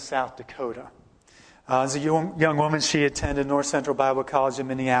grows up in South Dakota. As a young woman, she attended North Central Bible College in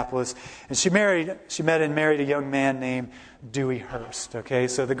Minneapolis, and she met and married a young man named Dewey Hurst. Okay,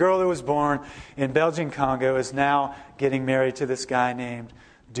 so the girl that was born in Belgian Congo is now getting married to this guy named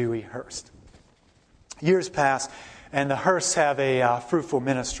Dewey Hurst. Years pass, and the Hursts have a fruitful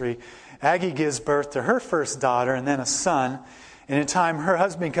ministry. Aggie gives birth to her first daughter and then a son, and in time her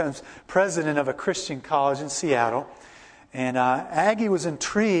husband becomes president of a Christian college in Seattle. And Aggie was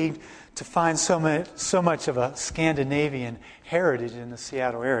intrigued to find so much of a Scandinavian heritage in the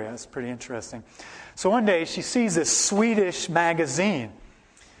Seattle area. It's pretty interesting. So one day she sees this Swedish magazine.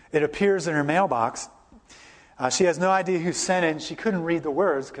 It appears in her mailbox. She has no idea who sent it, and she couldn't read the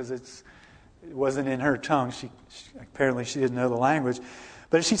words because it wasn't in her tongue. Apparently she didn't know the language.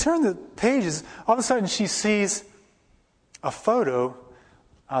 But as she turned the pages, all of a sudden she sees a photo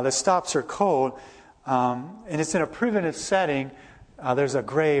that stops her cold. And it's in a primitive setting. There's a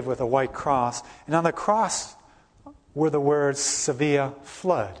grave with a white cross. And on the cross were the words, Sevilla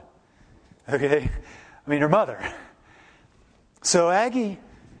flood. Okay? I mean, her mother. So Aggie,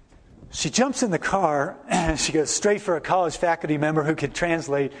 she jumps in the car and she goes straight for a college faculty member who could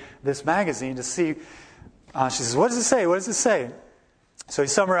translate this magazine to see. She says, what does it say? What does it say? So he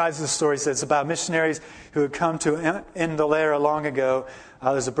summarizes the story. He says it's about missionaries who had come to Indalera long ago.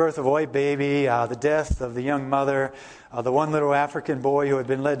 There's a birth of a white baby, the death of the young mother, the one little African boy who had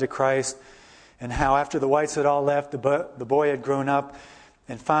been led to Christ, and how after the whites had all left, the boy had grown up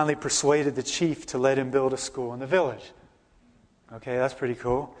and finally persuaded the chief to let him build a school in the village. Okay, that's pretty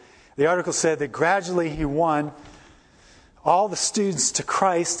cool. The article said that gradually he won all the students to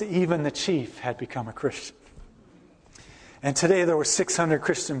Christ, even the chief had become a Christian. And today there were 600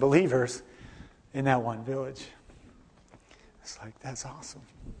 Christian believers in that one village. It's like, that's awesome.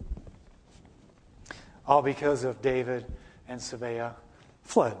 All because of David and Sevilla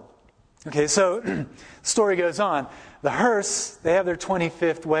flood. Okay, so the story goes on. The Hursts, they have their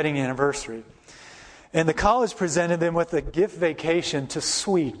 25th wedding anniversary. And the college presented them with a gift vacation to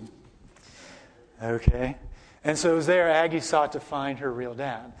Sweden. Okay? And so it was there Aggie sought to find her real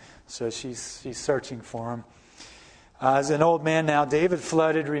dad. So she's searching for him. As an old man now, David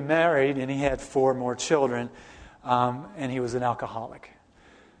Flood remarried, and he had 4 more children, and he was an alcoholic.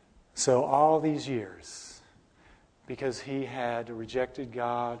 So all these years, because he had rejected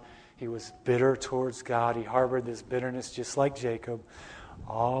God, he was bitter towards God, he harbored this bitterness just like Jacob.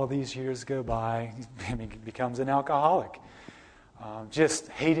 All these years go by, and he becomes an alcoholic. Just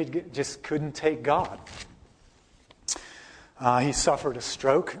couldn't take God. He suffered a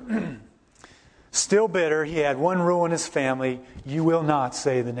stroke. Still bitter, he had one rule in his family: you will not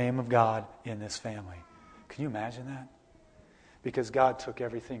say the name of God in this family. Can you imagine that? Because God took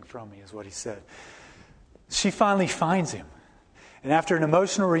everything from me, is what he said. She finally finds him. And after an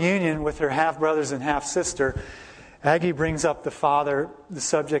emotional reunion with her half-brothers and half-sister, Aggie brings up the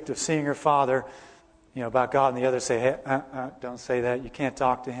subject of seeing her father, about God, and the others say, hey, don't say that. You can't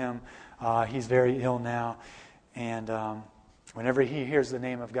talk to him. He's very ill now. And whenever he hears the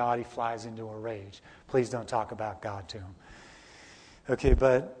name of God, he flies into a rage. Please don't talk about God to him. Okay,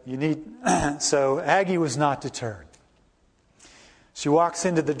 but so Aggie was not deterred. She walks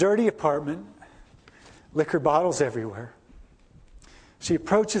into the dirty apartment, liquor bottles everywhere. She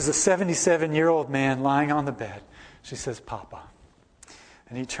approaches a 77-year-old man lying on the bed. She says, Papa.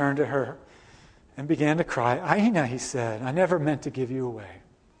 And he turned to her and began to cry. Aina, he said, I never meant to give you away.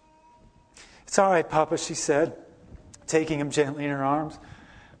 It's all right, Papa, she said, taking him gently in her arms.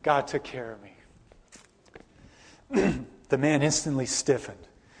 God took care of me. The man instantly stiffened.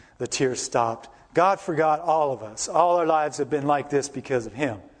 The tears stopped. God forgot all of us. All our lives have been like this because of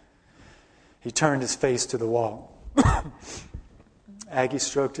him. He turned his face to the wall. Aggie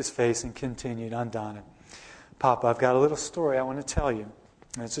stroked his face and continued, undaunted. Papa, I've got a little story I want to tell you.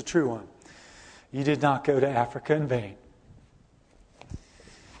 And it's a true one. You did not go to Africa in vain.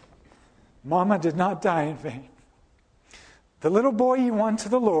 Mama did not die in vain. The little boy you won to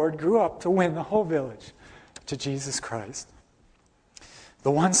the Lord grew up to win the whole village to Jesus Christ.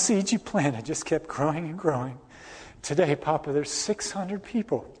 The one seed you planted just kept growing and growing. Today, Papa, there's 600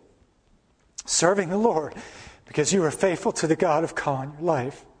 people serving the Lord because you were faithful to the God of call in your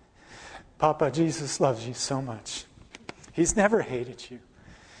life. Papa, Jesus loves you so much. He's never hated you.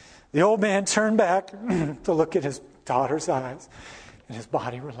 The old man turned back to look at his daughter's eyes, and his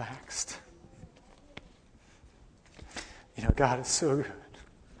body relaxed. God is so good.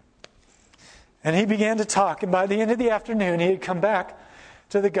 And he began to talk, and by the end of the afternoon, he had come back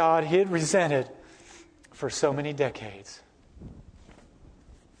to the God he had resented for so many decades.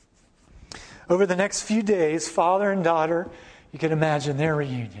 Over the next few days, father and daughter, you can imagine their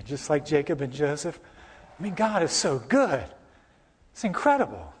reunion, just like Jacob and Joseph. God is so good. It's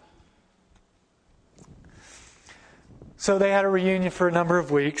incredible. So they had a reunion for a number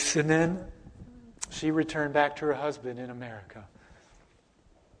of weeks, and then she returned back to her husband in America.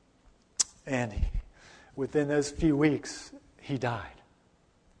 And within those few weeks, he died.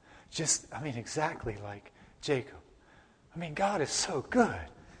 Exactly like Jacob. God is so good.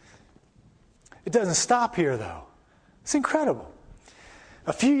 It doesn't stop here, though. It's incredible.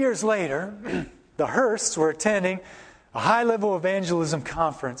 A few years later, the Hursts were attending a high-level evangelism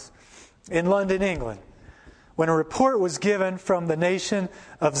conference in London, England, when a report was given from the nation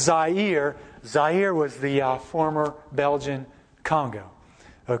of Zaire. Zaire was the former Belgian Congo.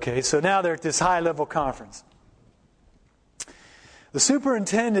 Okay, so now they're at this high-level conference. The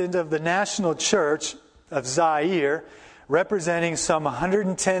superintendent of the National Church of Zaire, representing some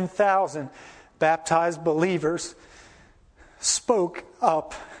 110,000 baptized believers, spoke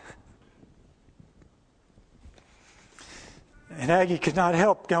up. And Aggie could not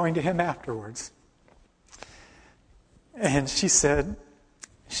help going to him afterwards. And she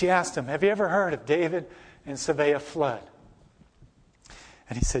asked him, have you ever heard of David and Savea Flood?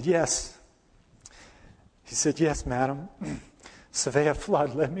 And he said, yes. He said, yes, madam. Savea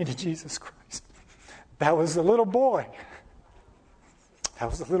Flood led me to Jesus Christ. That was the little boy. I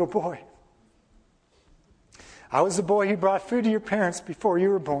was the boy who brought food to your parents before you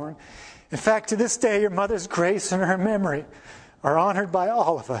were born. In fact, to this day, your mother's grace and her memory are honored by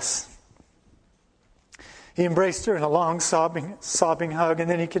all of us. He embraced her in a long sobbing hug, and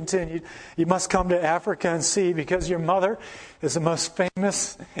then he continued, you must come to Africa and see, because your mother is the most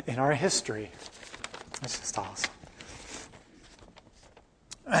famous in our history. That's just awesome.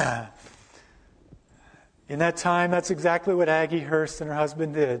 In that time, that's exactly what Aggie Hurst and her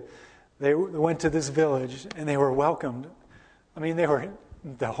husband did. They went to this village, and they were welcomed.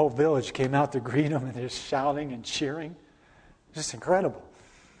 The whole village came out to greet them, and they're shouting and cheering. Just incredible.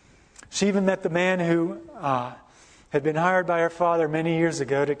 She even met the man who had been hired by her father many years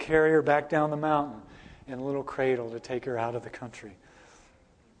ago to carry her back down the mountain in a little cradle to take her out of the country.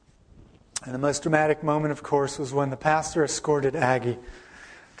 And the most dramatic moment, of course, was when the pastor escorted Aggie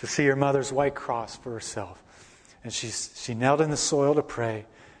to see her mother's white cross for herself. And she knelt in the soil to pray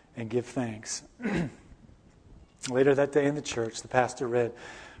and give thanks. Later that day in the church, the pastor read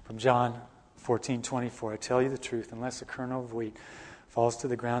from John 14:24. I tell you the truth, unless a kernel of wheat falls to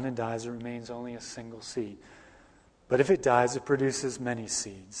the ground and dies, it remains only a single seed. But if it dies, it produces many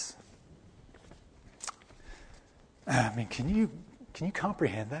seeds. Can you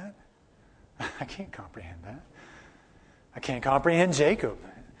comprehend that? I can't comprehend that. I can't comprehend Jacob.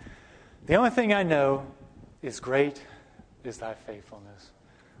 The only thing I know is great is thy faithfulness,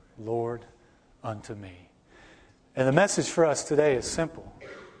 Lord, unto me. And the message for us today is simple.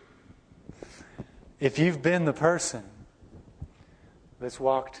 If you've been the person that's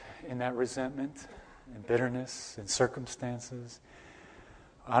walked in that resentment and bitterness and circumstances,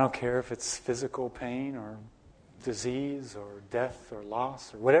 I don't care if it's physical pain or disease or death or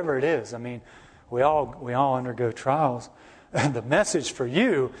loss or whatever it is. I mean, we all undergo trials. And the message for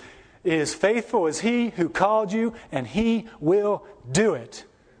you is, faithful is He who called you, and He will do it.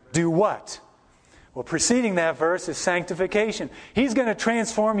 Do what? Well, preceding that verse is sanctification. He's going to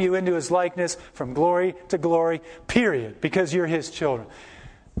transform you into His likeness from glory to glory, period, because you're His children.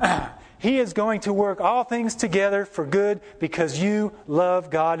 He is going to work all things together for good because you love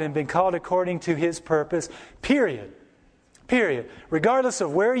God and been called according to His purpose, period. Period. Regardless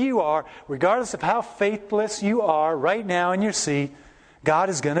of where you are, regardless of how faithless you are right now in your seat, God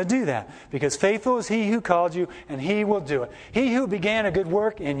is going to do that. Because faithful is He who called you, and He will do it. He who began a good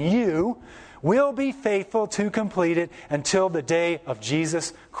work in you will be faithful to complete it until the day of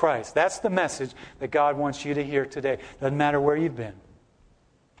Jesus Christ. That's the message that God wants you to hear today. Doesn't matter where you've been.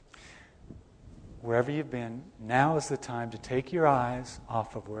 Wherever you've been, now is the time to take your eyes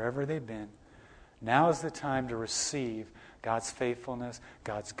off of wherever they've been. Now is the time to receive God's faithfulness,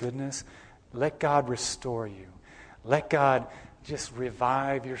 God's goodness. Let God restore you. Let God just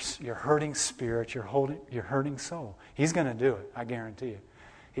revive your hurting spirit, your hurting soul. He's going to do it, I guarantee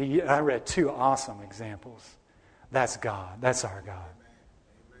you. I read 2 awesome examples. That's God. That's our God.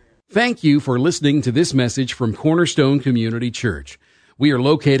 Thank you for listening to this message from Cornerstone Community Church. We are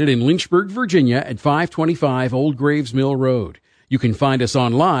located in Lynchburg, Virginia at 525 Old Graves Mill Road. You can find us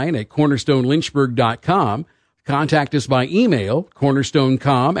online at cornerstonelynchburg.com, contact us by email,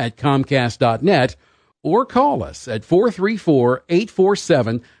 cornerstonecom@comcast.net, or call us at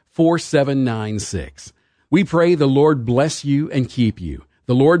 434-847-4796. We pray the Lord bless you and keep you.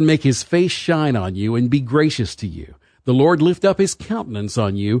 The Lord make His face shine on you and be gracious to you. The Lord lift up His countenance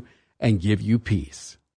on you and give you peace.